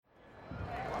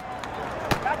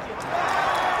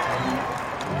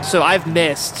So I've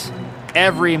missed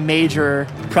every major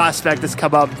prospect that's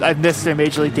come up. I've missed their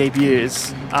major league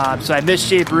debuts. So I missed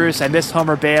Jay Bruce. I missed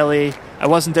Homer Bailey. I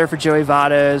wasn't there for Joey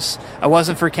Votto's. I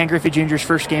wasn't for Ken Griffey Jr.'s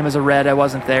first game as a Red. I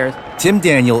wasn't there. Tim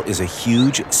Daniel is a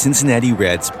huge Cincinnati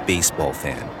Reds baseball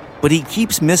fan, but he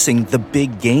keeps missing the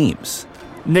big games.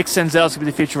 Nick Senzel's going to be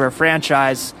the future of our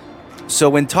franchise. So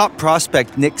when top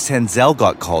prospect Nick Senzel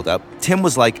got called up, Tim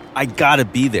was like, I gotta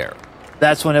be there.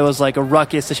 That's when it was like a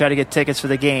ruckus to try to get tickets for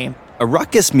the game. A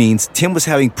ruckus means Tim was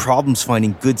having problems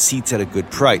finding good seats at a good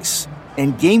price,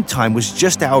 and game time was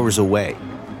just hours away.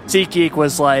 SeatGeek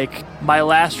was like my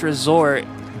last resort.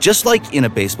 Just like in a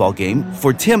baseball game,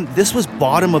 for Tim, this was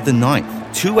bottom of the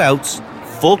ninth. 2 outs,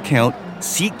 full count,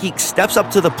 SeatGeek steps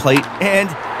up to the plate, and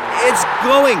it's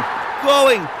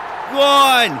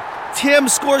gone! Tim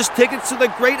scores tickets to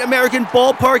the Great American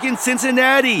Ballpark in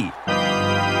Cincinnati.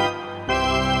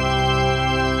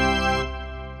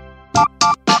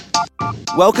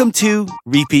 Welcome to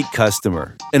Repeat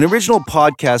Customer, an original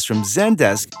podcast from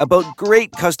Zendesk about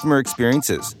great customer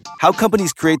experiences, how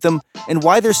companies create them, and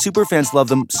why their superfans love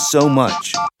them so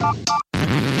much.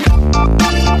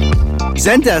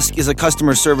 Zendesk is a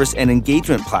customer service and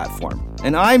engagement platform,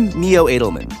 and I'm Neo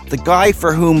Edelman, the guy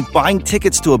for whom buying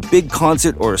tickets to a big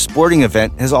concert or a sporting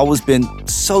event has always been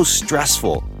so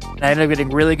stressful. I ended up getting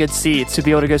really good seats to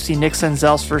be able to go see Nick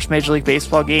Senzel's first Major League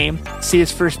Baseball game, see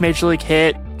his first Major League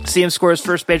hit, see him score his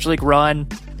first Major League run.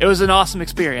 It was an awesome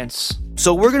experience.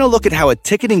 So we're going to look at how a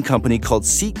ticketing company called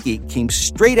SeatGeek came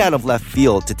straight out of left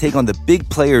field to take on the big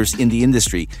players in the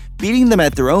industry, beating them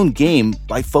at their own game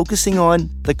by focusing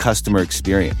on the customer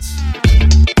experience.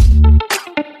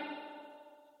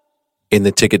 In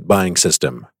the ticket buying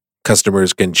system,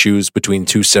 customers can choose between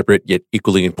two separate yet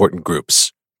equally important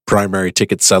groups: primary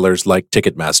ticket sellers like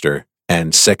Ticketmaster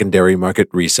and secondary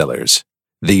market resellers.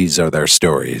 These are their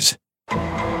stories.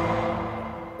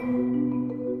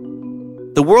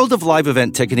 The world of live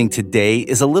event ticketing today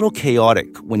is a little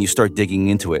chaotic when you start digging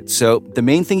into it. So the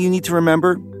main thing you need to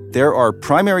remember, there are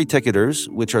primary ticketers,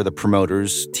 which are the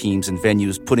promoters, teams, and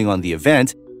venues putting on the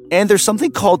event. And there's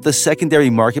something called the secondary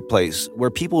marketplace, where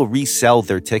people resell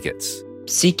their tickets.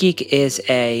 SeatGeek is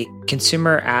a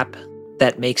consumer app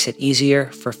that makes it easier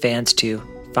for fans to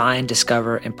find,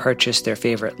 discover, and purchase their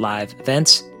favorite live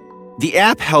events. The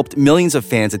app helped millions of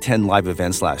fans attend live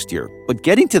events last year, but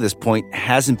getting to this point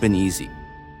hasn't been easy.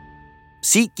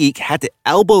 SeatGeek had to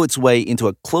elbow its way into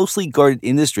a closely guarded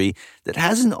industry that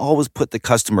hasn't always put the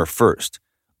customer first.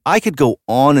 I could go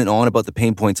on and on about the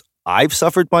pain points I've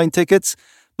suffered buying tickets,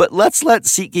 but let's let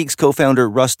SeatGeek's co-founder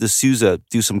Russ D'Souza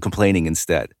do some complaining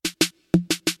instead.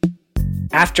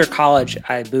 After college,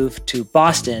 I moved to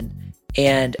Boston,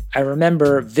 and I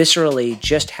remember viscerally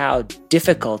just how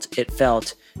difficult it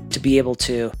felt to be able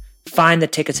to find the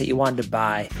tickets that you wanted to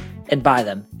buy and buy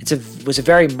them. It was a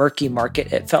very murky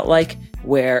market, it felt like,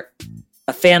 where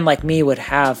a fan like me would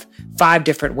have 5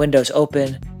 different windows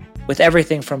open with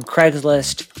everything from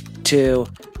Craigslist to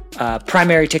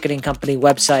primary ticketing company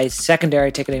websites,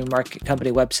 secondary ticketing market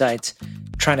company websites,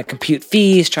 trying to compute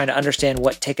fees, trying to understand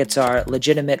what tickets are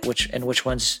legitimate, which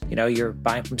ones, you're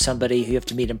buying from somebody who you have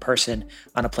to meet in person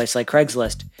on a place like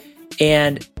Craigslist.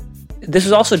 And this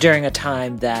was also during a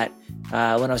time that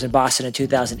when I was in Boston in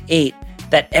 2008,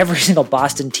 that every single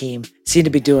Boston team seemed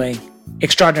to be doing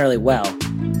extraordinarily well.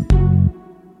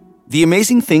 The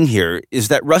amazing thing here is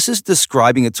that Russ is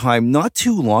describing a time not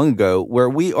too long ago where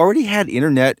we already had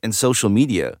internet and social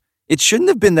media. It shouldn't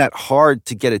have been that hard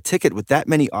to get a ticket with that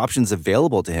many options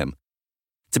available to him.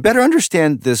 To better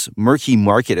understand this murky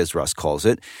market, as Russ calls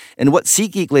it, and what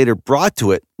SeatGeek later brought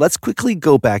to it, let's quickly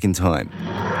go back in time.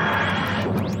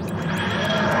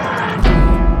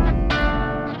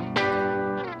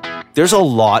 There's a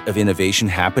lot of innovation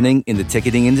happening in the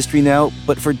ticketing industry now,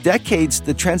 but for decades,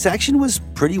 the transaction was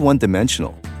pretty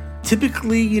one-dimensional.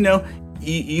 Typically,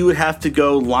 you would have to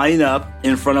go line up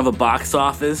in front of a box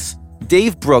office.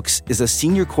 Dave Brooks is a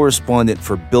senior correspondent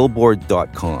for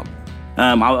Billboard.com.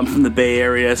 I'm from the Bay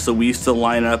Area, so we used to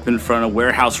line up in front of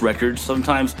Warehouse Records.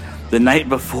 Sometimes the night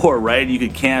before, right? You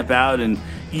could camp out and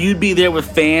you'd be there with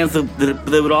fans.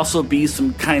 There would also be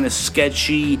some kind of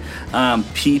sketchy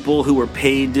people who were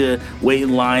paid to wait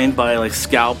in line by like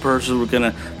scalpers who were going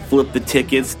to flip the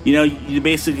tickets. You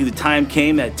basically, the time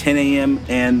came at 10 a.m.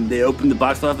 and they opened the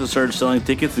box office and started selling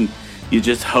tickets, and you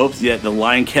just hoped that the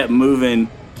line kept moving.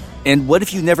 And what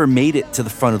if you never made it to the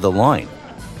front of the line?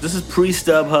 This is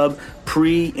pre-StubHub,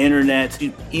 pre-internet.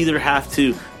 You either have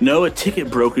to know a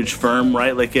ticket brokerage firm,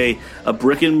 right, like a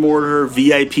brick-and-mortar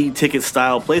VIP ticket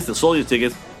style place that sold you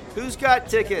tickets, Who's got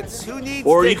tickets? Who needs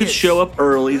Or tickets? you could show up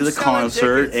early to the Who's selling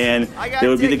concert, tickets? and I got there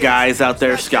would be the tickets. guys out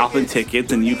there Who's got scalping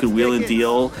tickets, and you could wheel and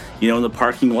deal, in the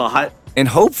parking lot. And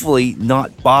hopefully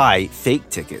not buy fake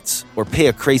tickets or pay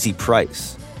a crazy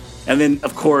price. And then,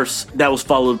 of course, that was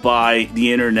followed by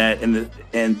the internet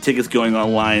and tickets going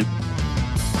online.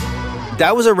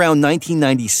 That was around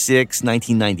 1996,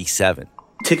 1997.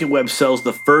 TicketWeb sells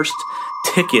the first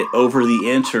ticket over the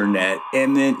internet,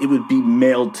 and then it would be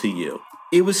mailed to you.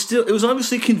 It was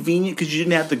obviously convenient because you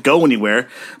didn't have to go anywhere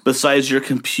besides your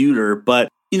computer, but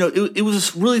it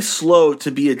was really slow to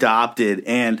be adopted.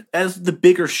 And as the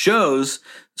bigger shows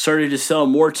started to sell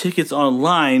more tickets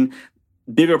online,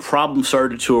 bigger problems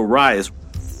started to arise.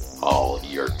 All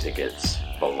your tickets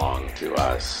belong to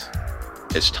us.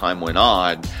 As time went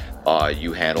on,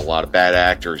 you had a lot of bad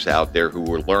actors out there who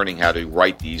were learning how to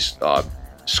write these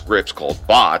scripts called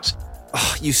bots.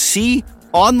 You see,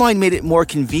 online made it more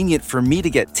convenient for me to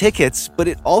get tickets, but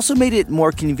it also made it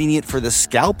more convenient for the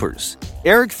scalpers.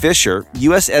 Eric Fisher,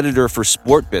 U.S. editor for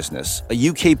Sport Business, a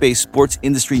UK-based sports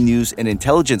industry news and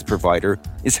intelligence provider,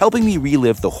 is helping me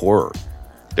relive the horror.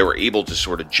 They were able to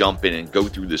sort of jump in and go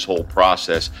through this whole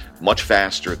process much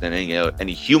faster than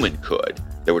any human could.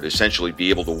 They would essentially be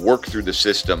able to work through the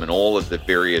system and all of the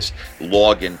various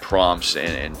login prompts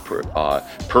and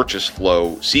purchase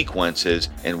flow sequences.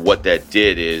 And what that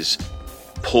did is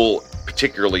pull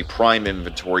particularly prime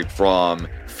inventory from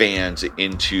fans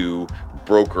into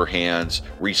broker hands,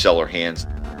 reseller hands.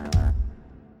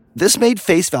 This made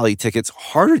face value tickets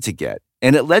harder to get,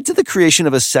 and it led to the creation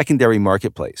of a secondary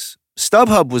marketplace.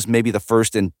 StubHub was maybe the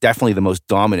first and definitely the most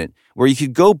dominant, where you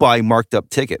could go buy marked up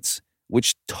tickets,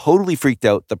 which totally freaked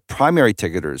out the primary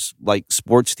ticketers like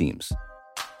sports teams.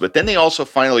 But then they also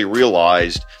finally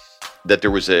realized that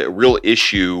there was a real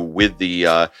issue with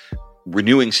the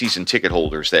renewing season ticket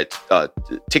holders, that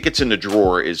tickets in the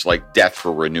drawer is like death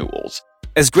for renewals.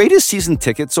 As great as season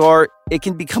tickets are, it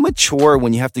can become a chore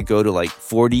when you have to go to like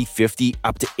 40, 50,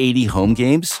 up to 80 home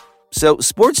games. So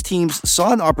sports teams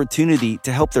saw an opportunity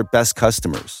to help their best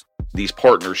customers. These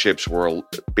partnerships were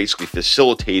basically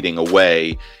facilitating a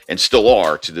way, and still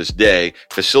are to this day,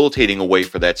 facilitating a way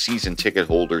for that season ticket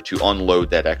holder to unload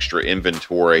that extra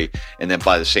inventory. And then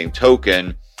by the same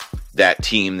token, that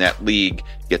team, that league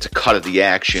gets a cut of the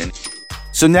action.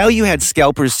 So now you had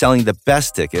scalpers selling the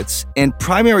best tickets and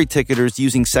primary ticketers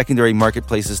using secondary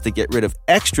marketplaces to get rid of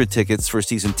extra tickets for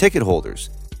season ticket holders.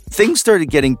 Things started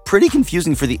getting pretty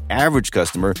confusing for the average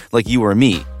customer like you or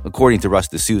me, according to Russ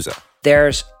D'Souza.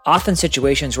 There's often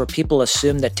situations where people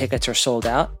assume that tickets are sold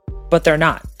out, but they're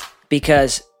not,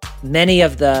 because many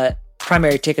of the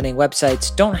primary ticketing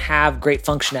websites don't have great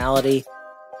functionality.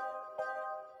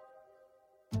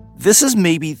 This is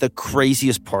maybe the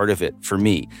craziest part of it for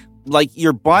me. Like,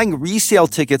 you're buying resale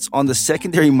tickets on the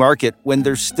secondary market when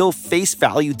there's still face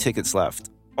value tickets left.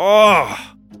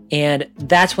 Oh! And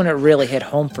that's when it really hit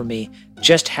home for me,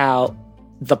 just how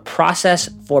the process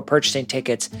for purchasing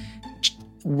tickets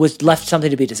was left something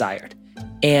to be desired.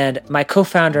 And my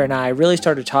co-founder and I really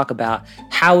started to talk about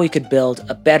how we could build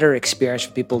a better experience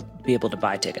for people to be able to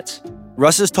buy tickets.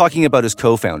 Russ is talking about his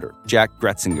co-founder, Jack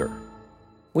Gretzinger.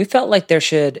 We felt like there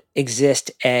should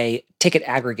exist a ticket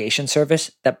aggregation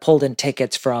service that pulled in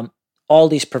tickets from all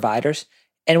these providers,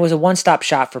 and it was a one-stop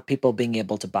shop for people being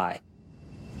able to buy.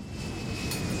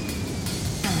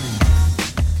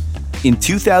 In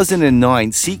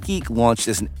 2009, SeatGeek launched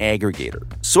as an aggregator,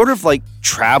 sort of like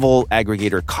travel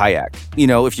aggregator Kayak.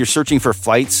 If you're searching for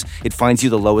flights, it finds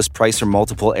you the lowest price for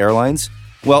multiple airlines.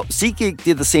 Well, SeatGeek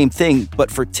did the same thing,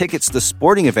 but for tickets to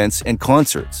sporting events and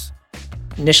concerts.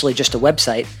 Initially just a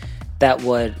website that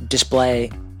would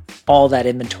display all that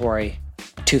inventory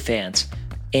to fans.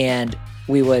 And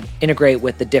we would integrate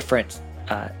with the different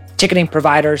ticketing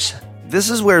providers.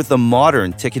 This is where the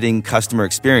modern ticketing customer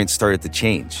experience started to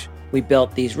change. We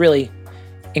built these really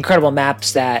incredible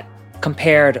maps that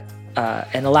compared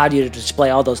and allowed you to display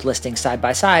all those listings side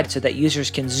by side so that users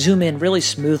can zoom in really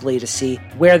smoothly to see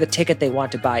where the ticket they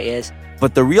want to buy is.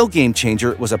 But the real game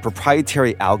changer was a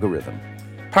proprietary algorithm.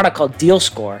 A product called Deal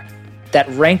Score that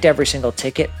ranked every single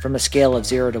ticket from a scale of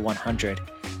 0 to 100,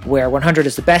 where 100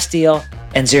 is the best deal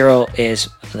and 0 is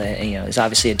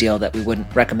obviously a deal that we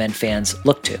wouldn't recommend fans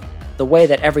look to. The way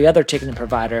that every other ticketing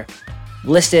provider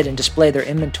listed and displayed their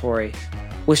inventory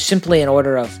was simply in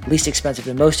order of least expensive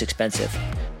to most expensive.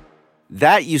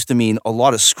 That used to mean a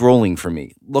lot of scrolling for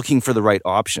me, looking for the right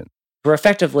option. We're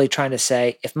effectively trying to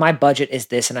say, if my budget is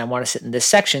this and I want to sit in this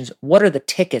sections, what are the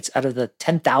tickets out of the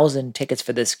 10,000 tickets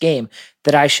for this game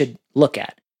that I should look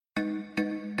at?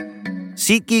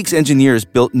 SeatGeek's engineers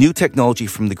built new technology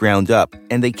from the ground up,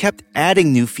 and they kept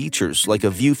adding new features like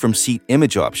a view from seat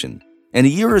image option. And a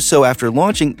year or so after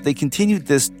launching, they continued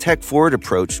this tech-forward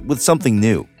approach with something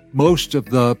new. Most of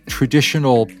the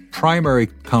traditional primary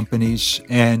companies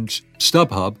and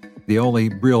StubHub, the only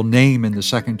real name in the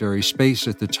secondary space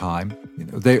at the time,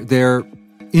 their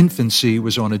infancy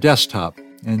was on a desktop.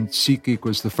 And SeatGeek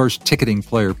was the first ticketing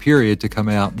player, period, to come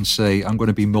out and say, I'm going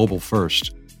to be mobile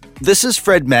first. This is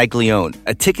Fred Maglione,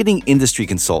 a ticketing industry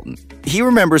consultant. He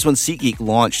remembers when SeatGeek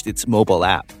launched its mobile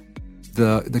app.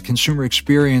 The consumer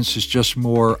experience is just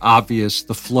more obvious.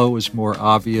 The flow is more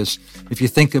obvious. If you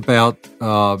think about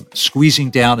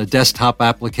squeezing down a desktop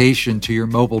application to your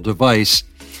mobile device,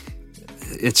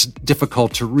 it's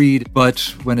difficult to read, but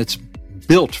when it's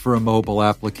built for a mobile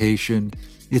application,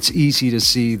 it's easy to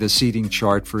see the seating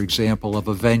chart, for example, of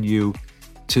a venue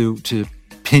to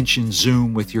pinch and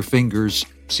zoom with your fingers.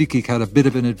 SeatGeek had a bit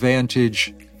of an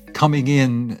advantage coming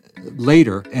in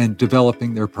later and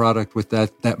developing their product with that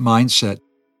mindset.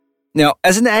 Now,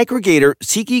 as an aggregator,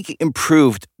 SeatGeek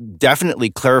improved, definitely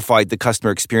clarified the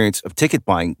customer experience of ticket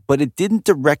buying, but it didn't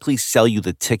directly sell you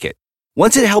the ticket.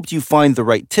 Once it helped you find the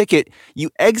right ticket, you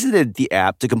exited the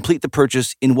app to complete the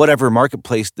purchase in whatever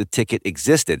marketplace the ticket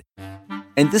existed.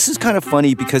 And this is kind of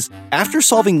funny because after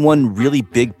solving one really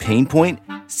big pain point,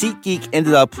 SeatGeek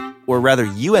ended up, or rather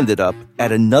you ended up,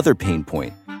 at another pain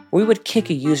point. We would kick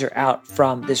a user out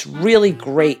from this really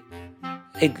great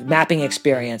mapping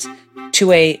experience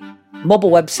to a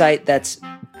mobile website that's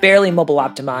barely mobile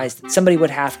optimized. Somebody would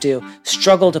have to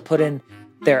struggle to put in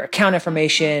their account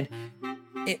information.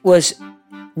 It was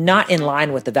not in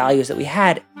line with the values that we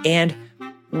had, and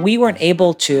we weren't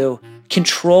able to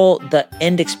control the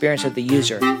end experience of the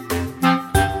user.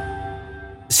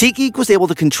 SeatGeek was able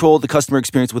to control the customer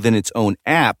experience within its own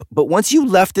app, but once you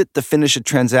left it to finish a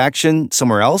transaction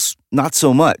somewhere else, not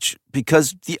so much,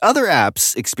 because the other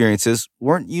app's experiences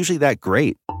weren't usually that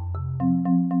great.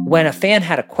 When a fan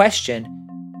had a question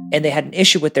and they had an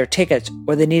issue with their tickets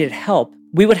or they needed help,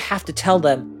 we would have to tell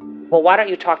them, well, why don't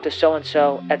you talk to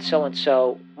so-and-so at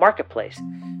so-and-so marketplace?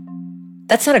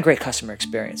 That's not a great customer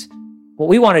experience. What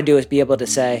we want to do is be able to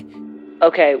say,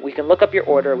 okay, we can look up your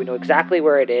order, we know exactly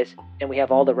where it is, and we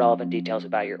have all the relevant details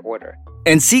about your order.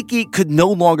 And SeatGeek could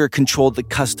no longer control the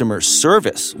customer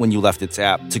service when you left its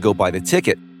app to go buy the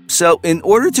ticket. So in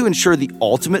order to ensure the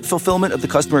ultimate fulfillment of the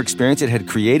customer experience it had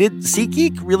created,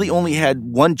 SeatGeek really only had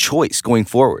one choice going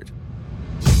forward.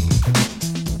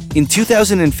 In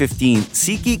 2015,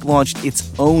 SeatGeek launched its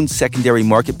own secondary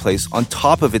marketplace on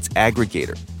top of its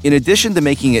aggregator. In addition to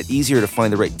making it easier to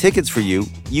find the right tickets for you,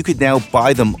 you could now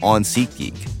buy them on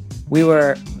SeatGeek. We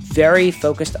were very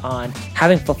focused on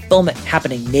having fulfillment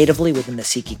happening natively within the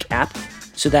SeatGeek app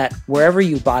so that wherever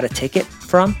you bought a ticket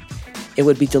from, it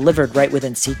would be delivered right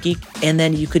within SeatGeek, and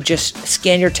then you could just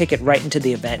scan your ticket right into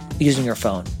the event using your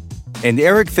phone. And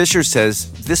Eric Fisher says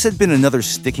this had been another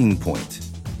sticking point.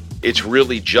 It's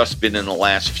really just been in the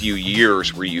last few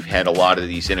years where you've had a lot of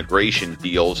these integration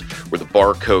deals where the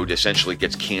barcode essentially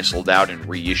gets canceled out and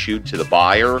reissued to the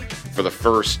buyer. For the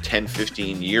first 10,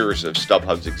 15 years of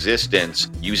StubHub's existence,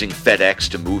 using FedEx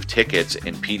to move tickets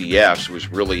in PDFs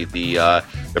was really the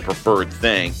preferred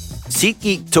thing.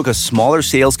 SeatGeek took a smaller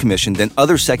sales commission than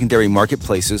other secondary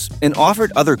marketplaces and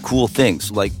offered other cool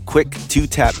things like quick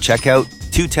 2-tap checkout,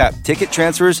 2-tap ticket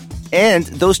transfers, and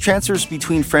those transfers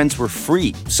between friends were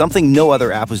free, something no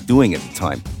other app was doing at the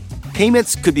time.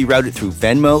 Payments could be routed through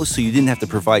Venmo, so you didn't have to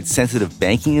provide sensitive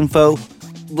banking info.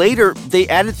 Later, they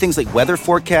added things like weather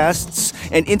forecasts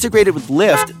and integrated with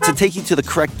Lyft to take you to the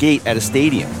correct gate at a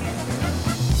stadium.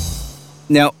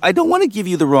 Now, I don't want to give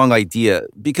you the wrong idea,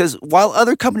 because while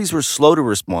other companies were slow to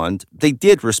respond, they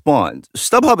did respond.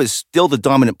 StubHub is still the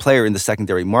dominant player in the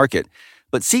secondary market,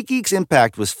 but SeatGeek's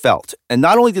impact was felt, and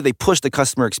not only did they push the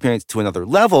customer experience to another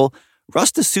level, Russ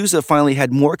D'Souza finally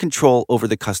had more control over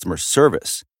the customer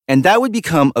service. And that would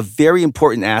become a very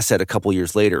important asset a couple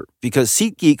years later, because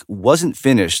SeatGeek wasn't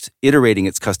finished iterating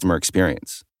its customer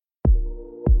experience.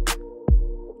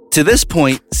 To this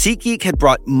point, SeatGeek had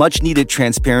brought much-needed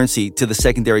transparency to the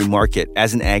secondary market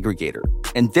as an aggregator,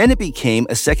 and then it became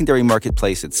a secondary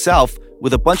marketplace itself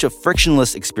with a bunch of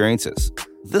frictionless experiences.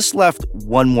 This left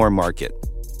one more market: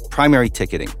 primary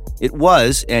ticketing. It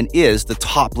was and is the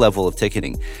top level of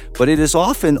ticketing, but it is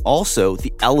often also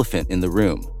the elephant in the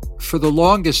room. For the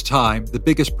longest time, the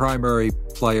biggest primary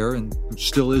player, and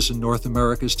still is in North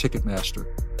America, is Ticketmaster.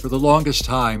 For the longest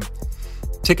time,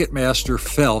 Ticketmaster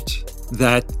felt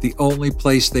that the only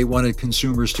place they wanted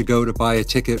consumers to go to buy a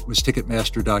ticket was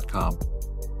Ticketmaster.com.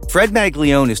 Fred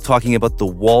Maglione is talking about the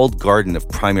walled garden of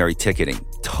primary ticketing,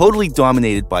 totally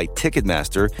dominated by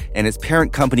Ticketmaster and its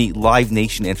parent company Live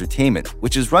Nation Entertainment,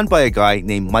 which is run by a guy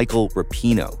named Michael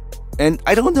Rapino. And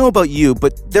I don't know about you,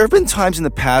 but there have been times in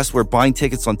the past where buying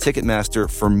tickets on Ticketmaster,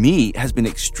 for me, has been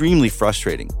extremely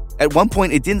frustrating. At one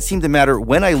point, it didn't seem to matter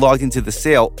when I logged into the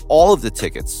sale, all of the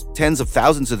tickets, tens of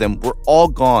thousands of them, were all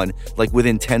gone like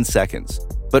within 10 seconds.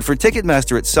 But for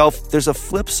Ticketmaster itself, there's a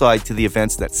flip side to the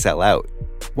events that sell out.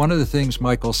 One of the things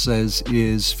Michael says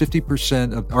is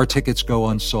 50% of our tickets go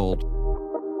unsold.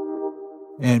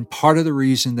 And part of the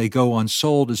reason they go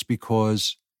unsold is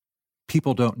because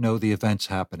people don't know the event's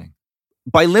happening.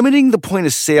 By limiting the point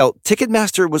of sale,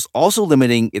 Ticketmaster was also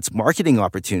limiting its marketing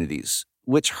opportunities,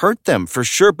 which hurt them for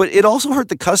sure, but it also hurt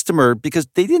the customer because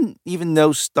they didn't even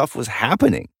know stuff was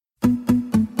happening.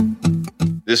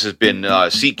 This has been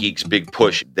SeatGeek's big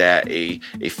push that a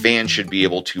fan should be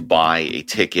able to buy a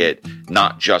ticket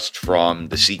not just from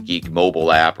the SeatGeek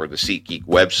mobile app or the SeatGeek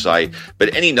website,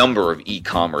 but any number of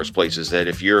e-commerce places that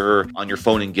if you're on your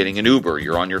phone and getting an Uber,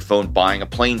 you're on your phone buying a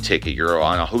plane ticket, you're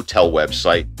on a hotel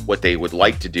website, what they would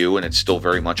like to do, and it's still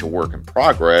very much a work in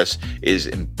progress, is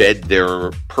embed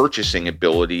their purchasing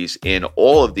abilities in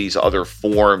all of these other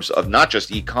forms of not just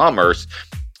e-commerce,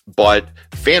 but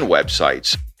fan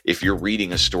websites. If you're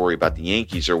reading a story about the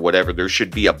Yankees or whatever, there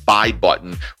should be a buy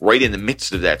button right in the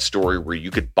midst of that story where you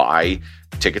could buy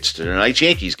tickets to tonight's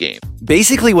Yankees game.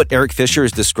 Basically, what Eric Fisher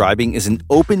is describing is an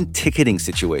open ticketing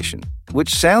situation,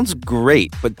 which sounds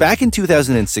great, but back in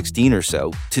 2016 or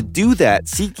so, to do that,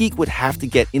 SeatGeek would have to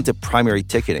get into primary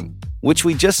ticketing, which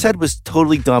we just said was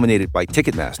totally dominated by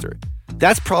Ticketmaster.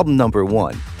 That's problem number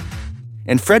one.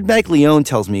 And Fred Maglione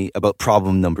tells me about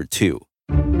problem number two.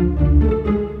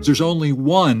 There's only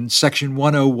one Section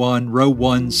 101, Row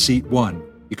 1, Seat 1.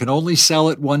 You can only sell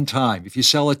it one time. If you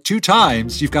sell it two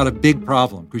times, you've got a big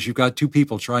problem because you've got two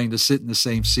people trying to sit in the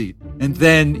same seat. And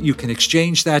then you can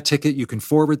exchange that ticket. You can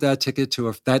forward that ticket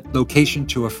to that location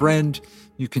to a friend.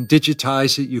 You can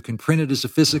digitize it. You can print it as a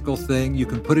physical thing. You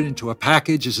can put it into a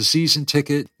package as a season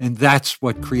ticket. And that's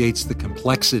what creates the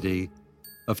complexity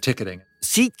of ticketing.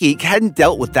 SeatGeek hadn't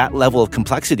dealt with that level of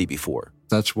complexity before.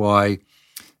 That's why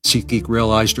SeatGeek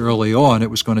realized early on it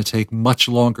was going to take much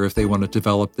longer if they want to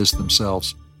develop this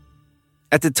themselves.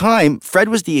 At the time, Fred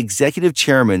was the executive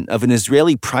chairman of an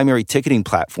Israeli primary ticketing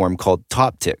platform called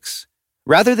TopTix.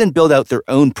 Rather than build out their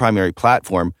own primary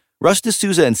platform, Russ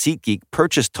D'Souza and SeatGeek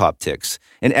purchased TopTix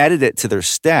and added it to their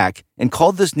stack and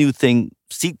called this new thing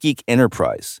SeatGeek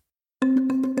Enterprise.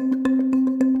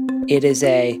 It is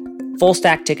a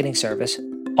full-stack ticketing service,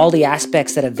 all the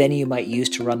aspects that a venue might use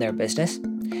to run their business.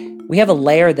 We have a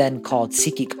layer then called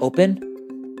SeatGeek Open,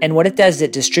 and what it does is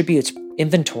it distributes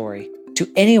inventory to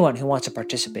anyone who wants to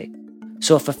participate.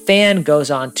 So if a fan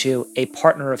goes on to a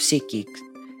partner of SeatGeek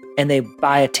and they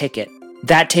buy a ticket,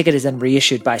 that ticket is then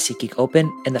reissued by SeatGeek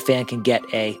Open, and the fan can get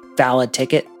a valid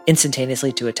ticket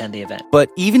instantaneously to attend the event. But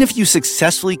even if you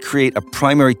successfully create a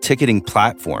primary ticketing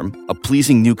platform, a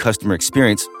pleasing new customer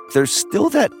experience, there's still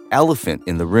that elephant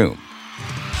in the room.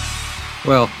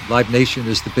 Well, Live Nation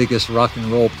is the biggest rock and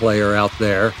roll player out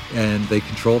there, and they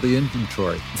control the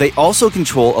inventory. They also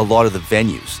control a lot of the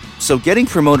venues, so getting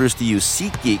promoters to use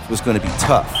SeatGeek was going to be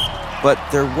tough. But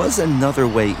there was another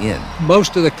way in.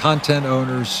 Most of the content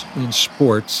owners in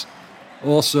sports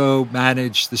also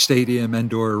manage the stadium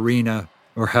and/or arena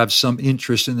or have some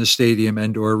interest in the stadium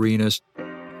and/or arenas.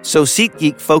 So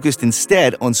SeatGeek focused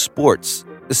instead on sports,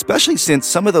 especially since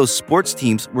some of those sports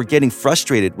teams were getting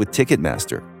frustrated with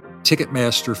Ticketmaster.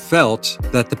 Ticketmaster felt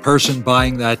that the person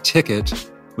buying that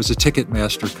ticket was a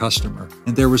Ticketmaster customer.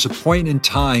 And there was a point in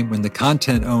time when the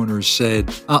content owners said,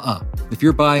 if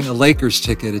you're buying a Lakers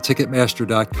ticket at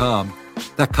Ticketmaster.com,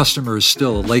 that customer is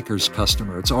still a Lakers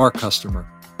customer. It's our customer.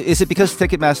 Is it because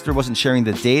Ticketmaster wasn't sharing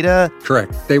the data?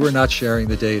 Correct. They were not sharing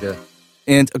the data.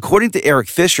 And according to Eric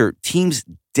Fisher, teams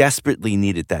desperately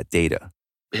needed that data.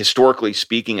 Historically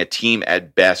speaking, a team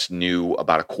at best knew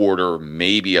about a quarter,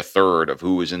 maybe a third of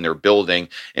who was in their building.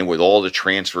 And with all the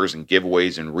transfers and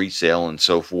giveaways and resale and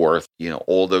so forth,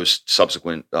 all those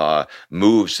subsequent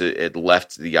moves, it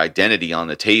left the identity on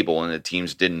the table and the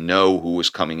teams didn't know who was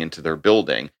coming into their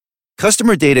building.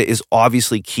 Customer data is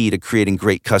obviously key to creating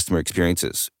great customer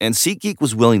experiences, and SeatGeek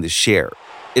was willing to share.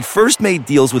 It first made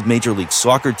deals with Major League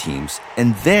Soccer teams,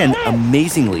 and then,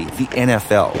 amazingly, the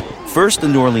NFL. First the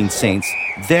New Orleans Saints,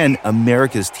 then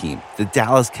America's team, the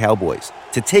Dallas Cowboys,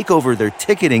 to take over their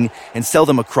ticketing and sell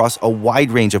them across a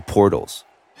wide range of portals.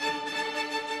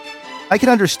 I can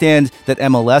understand that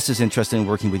MLS is interested in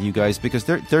working with you guys because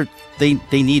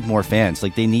they need more fans,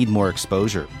 like they need more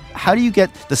exposure. How do you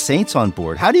get the Saints on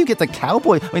board? How do you get the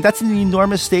Cowboys? I mean, that's an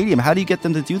enormous stadium. How do you get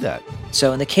them to do that?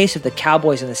 So in the case of the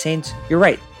Cowboys and the Saints, you're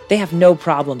right. They have no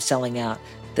problem selling out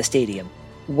the stadium.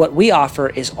 What we offer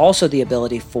is also the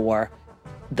ability for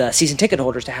the season ticket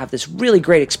holders to have this really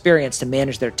great experience to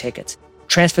manage their tickets,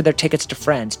 transfer their tickets to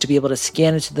friends, to be able to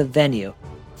scan into the venue.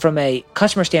 From a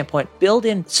customer standpoint, build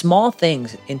in small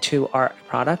things into our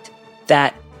product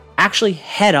that actually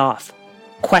head off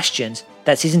questions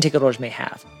that season ticket holders may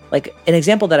have. Like an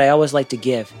example that I always like to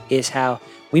give is how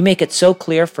we make it so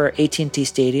clear for AT&T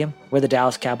Stadium, where the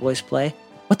Dallas Cowboys play,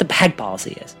 what the bag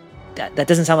policy is. That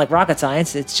doesn't sound like rocket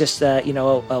science. It's just a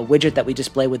widget that we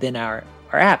display within our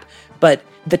app. But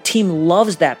the team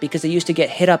loves that because they used to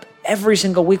get hit up every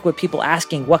single week with people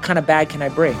asking, what kind of bag can I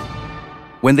bring?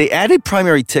 When they added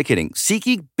primary ticketing,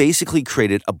 SeatGeek basically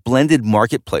created a blended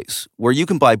marketplace where you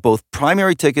can buy both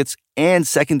primary tickets and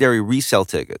secondary resale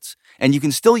tickets. And you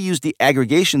can still use the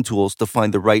aggregation tools to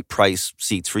find the right price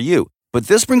seats for you. But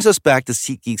this brings us back to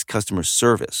SeatGeek's customer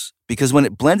service, because when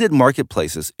it blended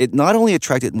marketplaces, it not only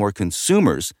attracted more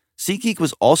consumers, SeatGeek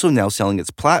was also now selling its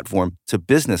platform to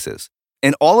businesses.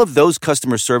 And all of those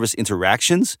customer service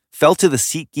interactions fell to the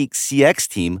SeatGeek CX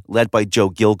team led by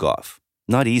Joe Gilgoff.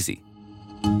 Not easy.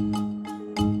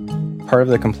 Part of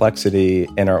the complexity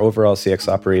in our overall CX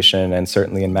operation, and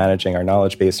certainly in managing our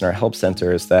knowledge base in our help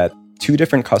center, is that two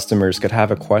different customers could have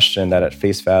a question that at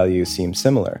face value seems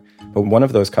similar. But one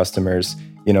of those customers,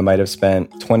 might have spent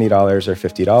 $20 or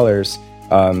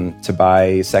 $50 to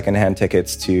buy secondhand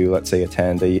tickets to, let's say,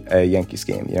 attend a Yankees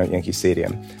game, Yankee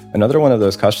Stadium. Another one of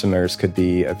those customers could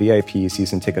be a VIP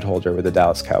season ticket holder with the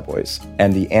Dallas Cowboys.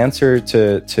 And the answer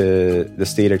to the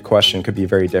stated question could be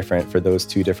very different for those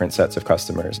two different sets of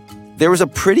customers. There was a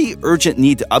pretty urgent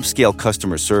need to upscale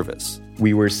customer service.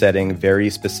 We were setting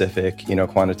very specific,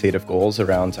 quantitative goals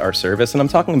around our service. And I'm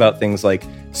talking about things like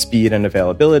speed and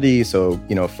availability. So,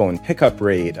 phone pickup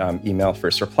rate, email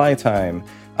first reply time,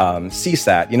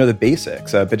 CSAT, the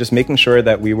basics, but just making sure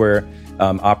that we were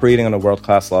operating on a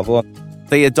world-class level.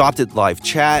 They adopted live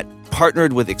chat,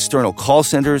 partnered with external call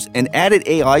centers, and added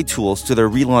AI tools to their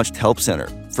relaunched help center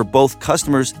for both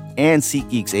customers and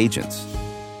SeatGeek's agents.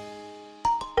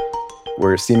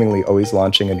 We're seemingly always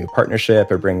launching a new partnership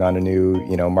or bringing on a new,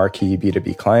 marquee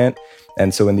B2B client.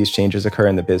 And so when these changes occur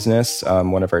in the business,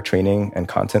 one of our training and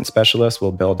content specialists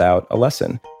will build out a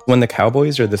lesson. When the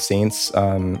Cowboys or the Saints,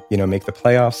 make the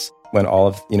playoffs, when all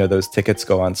of, those tickets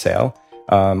go on sale,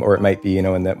 or it might be,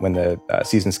 when the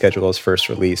season schedule is first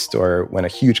released, or when a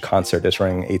huge concert is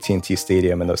running AT&T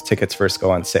Stadium and those tickets first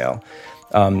go on sale.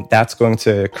 That's going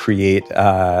to create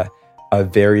a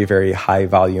very, very high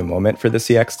volume moment for the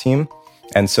CX team.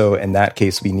 And so in that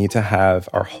case, we need to have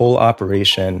our whole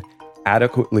operation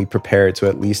adequately prepared to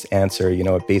at least answer,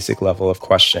 a basic level of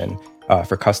question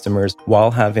for customers,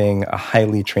 while having a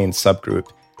highly trained subgroup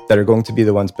that are going to be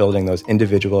the ones building those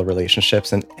individual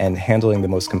relationships and handling the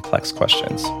most complex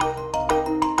questions.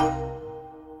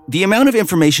 The amount of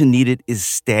information needed is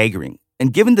staggering.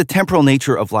 And given the temporal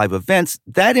nature of live events,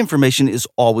 that information is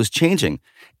always changing.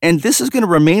 And this is going to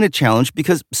remain a challenge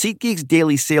because SeatGeek's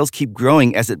daily sales keep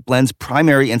growing as it blends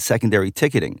primary and secondary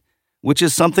ticketing, which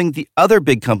is something the other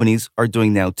big companies are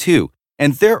doing now too.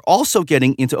 And they're also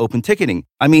getting into open ticketing.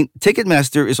 I mean,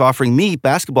 Ticketmaster is offering me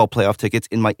basketball playoff tickets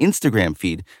in my Instagram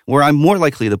feed, where I'm more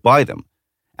likely to buy them.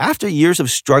 After years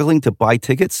of struggling to buy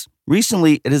tickets,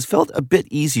 recently it has felt a bit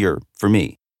easier for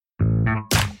me.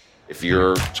 If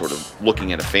you're sort of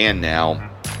looking at a fan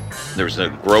now, there's a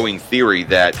growing theory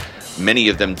that many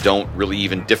of them don't really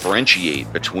even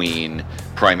differentiate between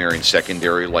primary and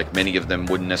secondary, like many of them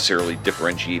wouldn't necessarily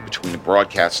differentiate between a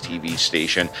broadcast TV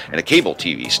station and a cable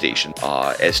TV station.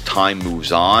 As time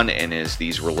moves on and as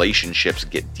these relationships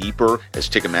get deeper, as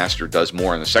Ticketmaster does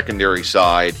more on the secondary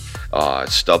side,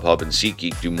 StubHub and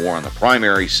SeatGeek do more on the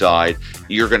primary side,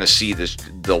 you're going to see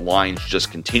the lines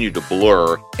just continue to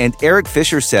blur. And Eric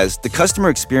Fisher says the customer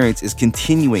experience is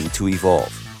continuing to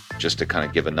evolve. Just to kind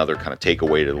of give another kind of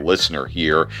takeaway to the listener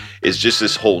here, is just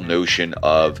this whole notion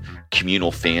of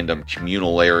communal fandom,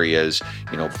 communal areas,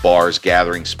 bars,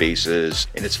 gathering spaces,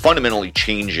 and it's fundamentally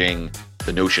changing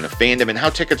the notion of fandom and how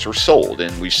tickets are sold.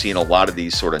 And we've seen a lot of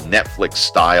these sort of Netflix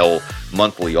style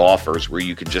monthly offers where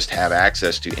you can just have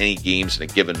access to any games in a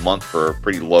given month for a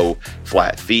pretty low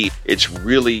flat fee. It's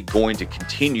really going to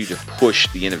continue to push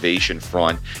the innovation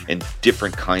front and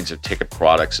different kinds of ticket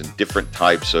products and different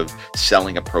types of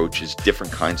selling approaches,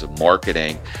 different kinds of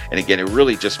marketing. And again, it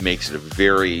really just makes it a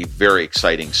very, very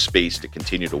exciting space to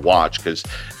continue to watch, because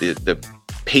the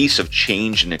pace of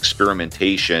change and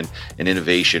experimentation and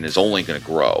innovation is only going to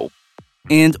grow.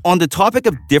 And on the topic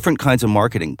of different kinds of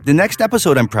marketing, the next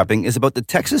episode I'm prepping is about the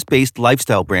Texas-based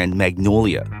lifestyle brand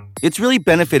Magnolia. It's really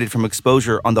benefited from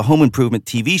exposure on the home improvement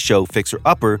TV show Fixer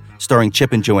Upper, starring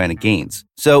Chip and Joanna Gaines.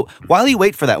 So while you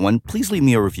wait for that one, please leave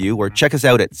me a review or check us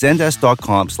out at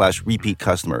zendesk.com/repeat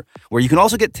customer, where you can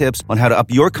also get tips on how to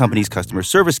up your company's customer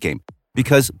service game,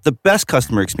 because the best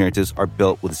customer experiences are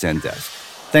built with Zendesk.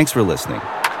 Thanks for listening.